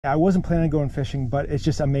I wasn't planning on going fishing, but it's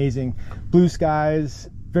just amazing. Blue skies,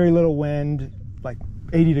 very little wind, like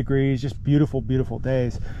 80 degrees, just beautiful, beautiful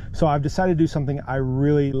days. So I've decided to do something I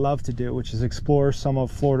really love to do, which is explore some of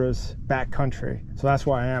Florida's backcountry. So that's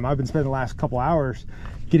where I am. I've been spending the last couple hours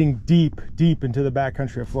getting deep, deep into the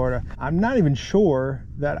backcountry of Florida. I'm not even sure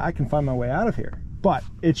that I can find my way out of here, but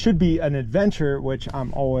it should be an adventure, which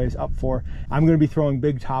I'm always up for. I'm going to be throwing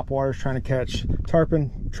big topwaters, trying to catch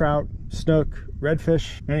tarpon, trout, snook,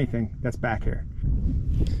 redfish, anything that's back here.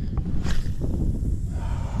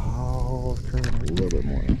 Oh, curve a little bit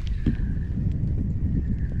more.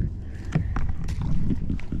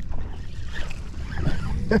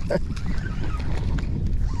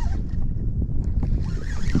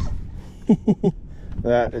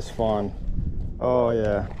 That is fun. Oh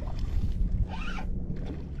yeah.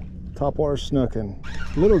 Topwater snooking.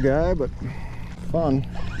 Little guy, but fun.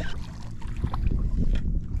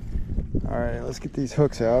 All right, let's get these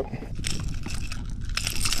hooks out.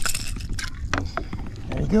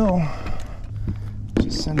 There you go.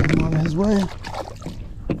 Just send him on his way.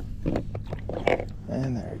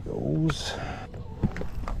 And there he goes.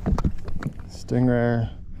 Stingray.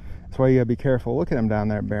 That's why you gotta be careful. Look at him down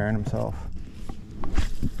there bearing himself.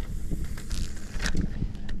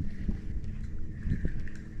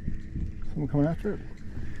 Someone coming after it?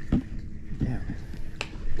 Damn.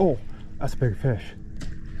 Oh, that's a big fish.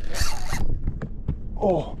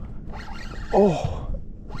 Oh, oh,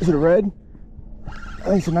 is it a red? I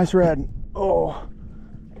think it's a nice red. Oh,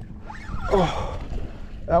 oh,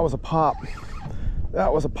 that was a pop.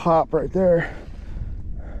 That was a pop right there.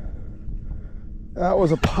 That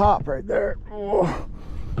was a pop right there. Oh.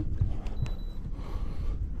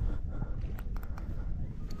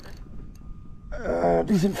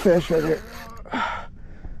 Decent fish right here.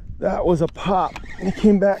 That was a pop. He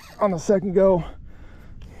came back on the second go.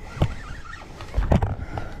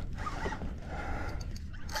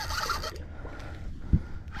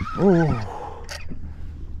 Oh,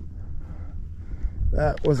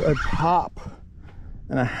 that was a pop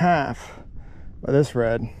and a half by this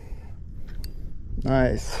red.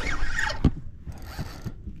 Nice.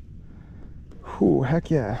 Ooh,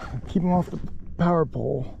 heck yeah. Keep him off the power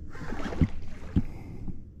pole.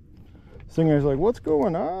 Stingray's like, what's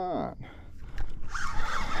going on?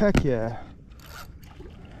 Heck yeah.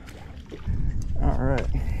 All right.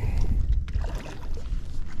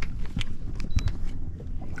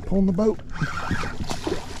 Pulling the boat.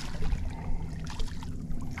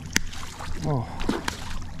 Oh.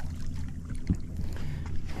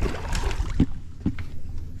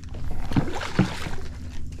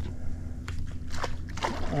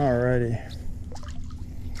 Alrighty.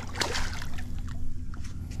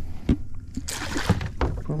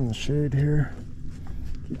 Put them in the shade here.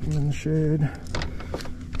 Keep them in the shade.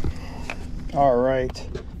 All right.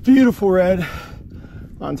 Beautiful red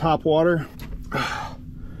on top water.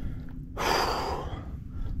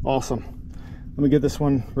 Awesome. Let me get this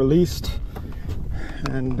one released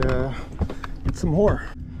and get some more.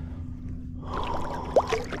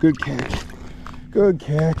 Good catch. Good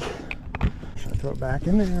catch. Should I throw it back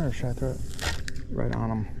in there or should I throw it right on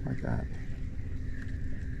him like that?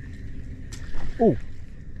 Oh!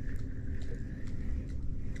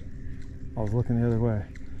 I was looking the other way.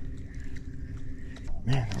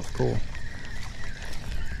 Man, that was cool.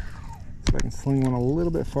 See if I can sling one a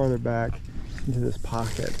little bit farther back into this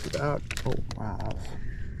pocket without, oh wow, that was,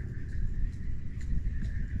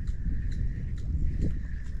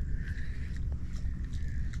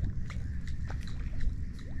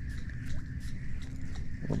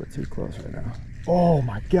 a little bit too close right now. Oh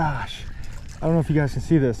my gosh, I don't know if you guys can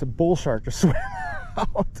see this, a bull shark just swam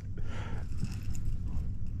out.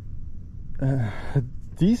 A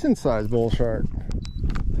decent sized bull shark.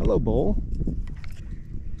 Hello, bull.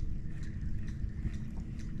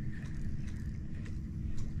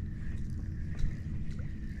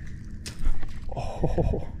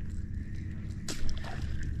 Oh,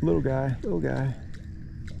 little guy, little guy.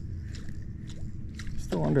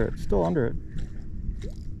 Still under it, still under it.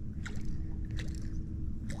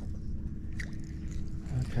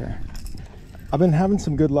 Okay. I've been having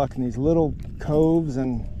some good luck in these little coves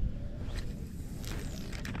and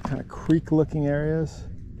kind of creek looking areas.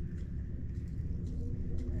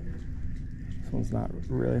 This one's not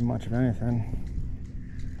really much of anything.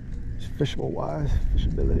 Just fishable wise,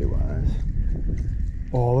 fishability wise.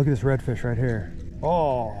 Oh, look at this redfish right here.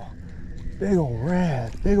 Oh, big old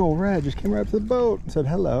red just came right up to the boat and said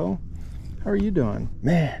hello. How are you doing?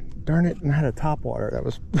 Man, darn it, and I had a topwater. That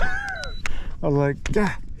was I was like,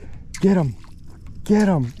 yeah, get him,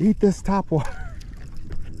 eat this topwater.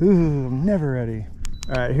 Ooh, I'm never ready.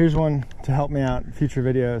 All right, here's one to help me out in future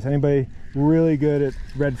videos. Anybody really good at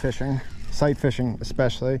red fishing, sight fishing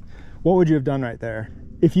especially, what would you have done right there?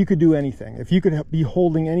 If you could do anything, if you could be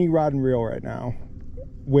holding any rod and reel right now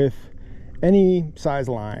with any size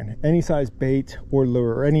line, any size bait or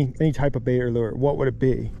lure, or any type of bait or lure, what would it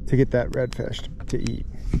be to get that redfish to eat?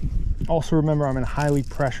 Also remember, I'm in a highly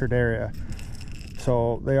pressured area,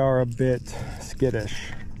 so they are a bit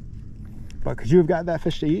skittish. But could you have got that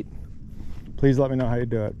fish to eat? Please let me know how you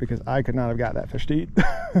do it, because I could not have got that fish to eat.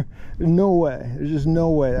 There's no way. There's just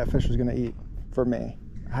no way that fish was gonna eat for me.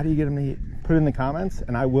 How do you get them to eat? Put it in the comments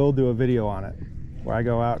and I will do a video on it where I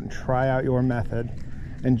go out and try out your method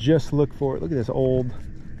and just look for it. Look at this old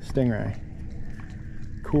stingray.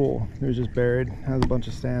 Cool. He was just buried. Has a bunch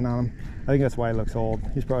of sand on him. I think that's why he looks old.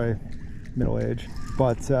 He's probably middle-aged.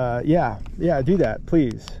 But yeah, do that,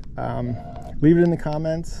 please. Leave it in the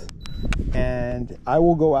comments, and I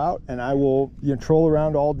will go out and I will troll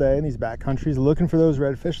around all day in these backcountries looking for those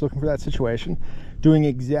redfish, looking for that situation, doing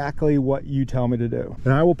exactly what you tell me to do.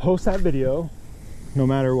 And I will post that video no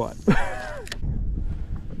matter what.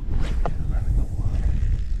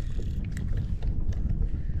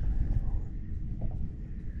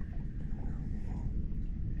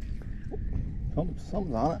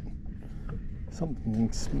 Something's on it.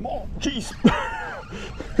 Something small. Jeez.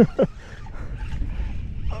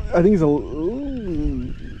 I think it's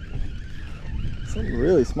something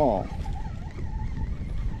really small.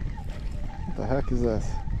 What the heck is this?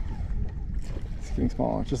 It's getting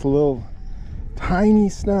small. Just a little tiny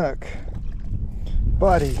snook.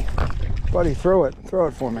 Buddy, throw it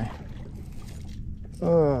for me.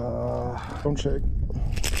 Don't shake.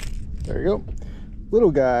 There you go.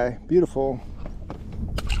 Little guy, beautiful.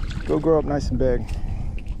 Go grow up nice and big.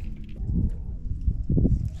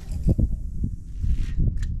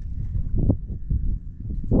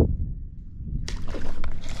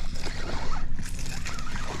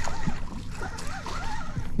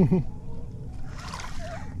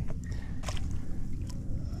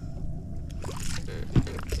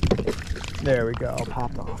 There we go,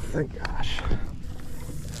 popped off, thank gosh.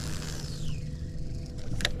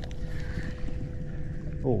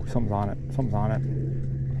 Oh, something's on it,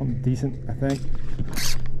 something decent, I think.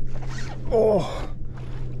 Oh,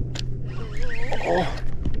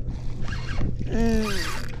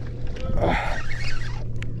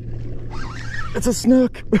 it's a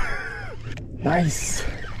snook. Nice.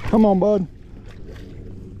 Come on, bud.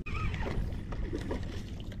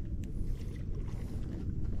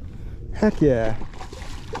 Heck yeah.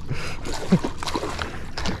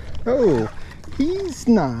 Oh, he's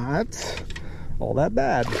not all that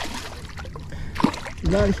bad.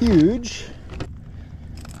 Not huge.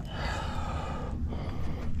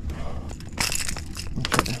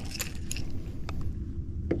 Okay.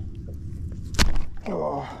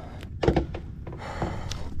 Oh.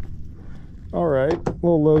 All right,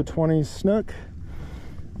 little low 20s snook.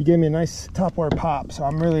 You gave me a nice topwater pop, so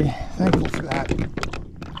I'm really thankful for that.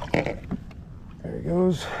 There he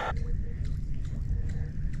goes.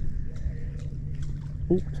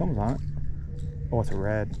 Oh, something's on it. Oh, it's a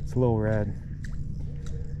red. It's a little red.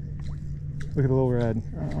 Look at the little red.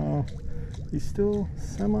 He's still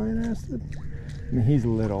semi-interested. I mean, he's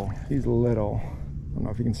little. He's little. I don't know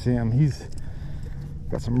if you can see him. He's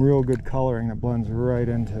got some real good coloring that blends right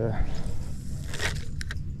into.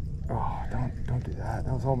 Oh, don't do that.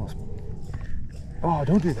 That was almost. Oh,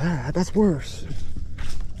 don't do that. That's worse.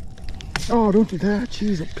 Oh, don't do that.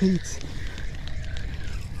 Jeez, oh, Pete.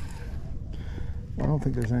 Well, I don't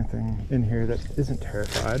think there's anything in here that isn't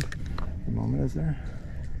terrified at the moment, is there?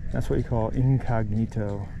 That's what you call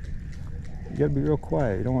incognito. You gotta be real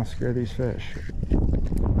quiet. You don't want to scare these fish.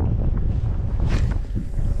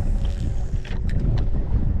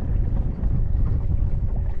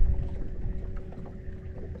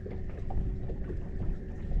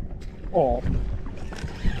 Oh.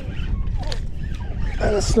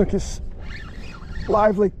 That snook is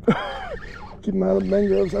lively. Keep him out of the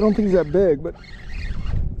mangroves. I don't think he's that big, but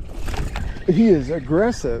he is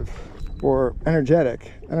aggressive or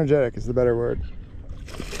energetic. Energetic is the better word.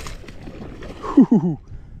 Whew.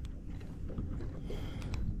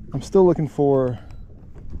 I'm still looking for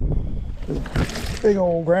this big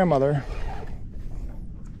old grandmother.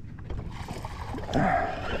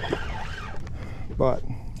 But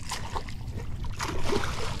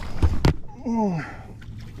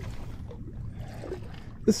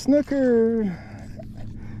the snooker,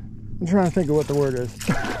 I'm trying to think of what the word is.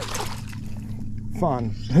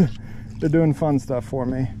 Fun. They're doing fun stuff for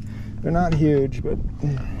me. They're not huge, but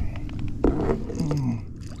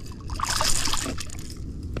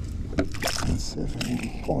let's see if I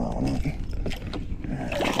can pull that one out.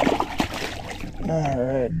 All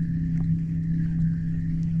right.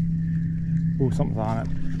 Ooh, something's on it.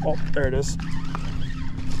 Oh, there it is.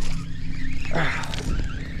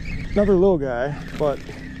 Another little guy, but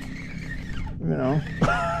you know.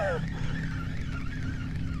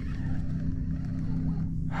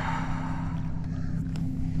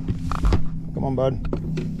 Come on, bud.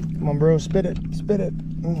 Come on, bro. Spit it. Spit it.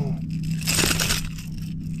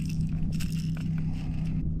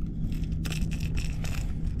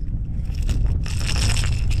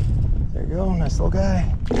 There you go. Nice little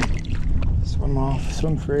guy. Swim off.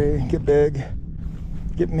 Swim free. Get big.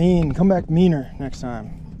 Get mean. Come back meaner next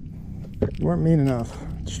time. You weren't mean enough.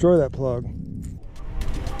 Destroy that plug.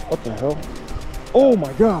 What the hell? Oh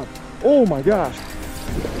my god. Oh my gosh.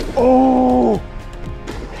 Oh!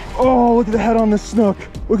 Oh, look at the head on this snook.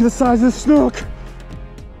 Look at the size of this snook.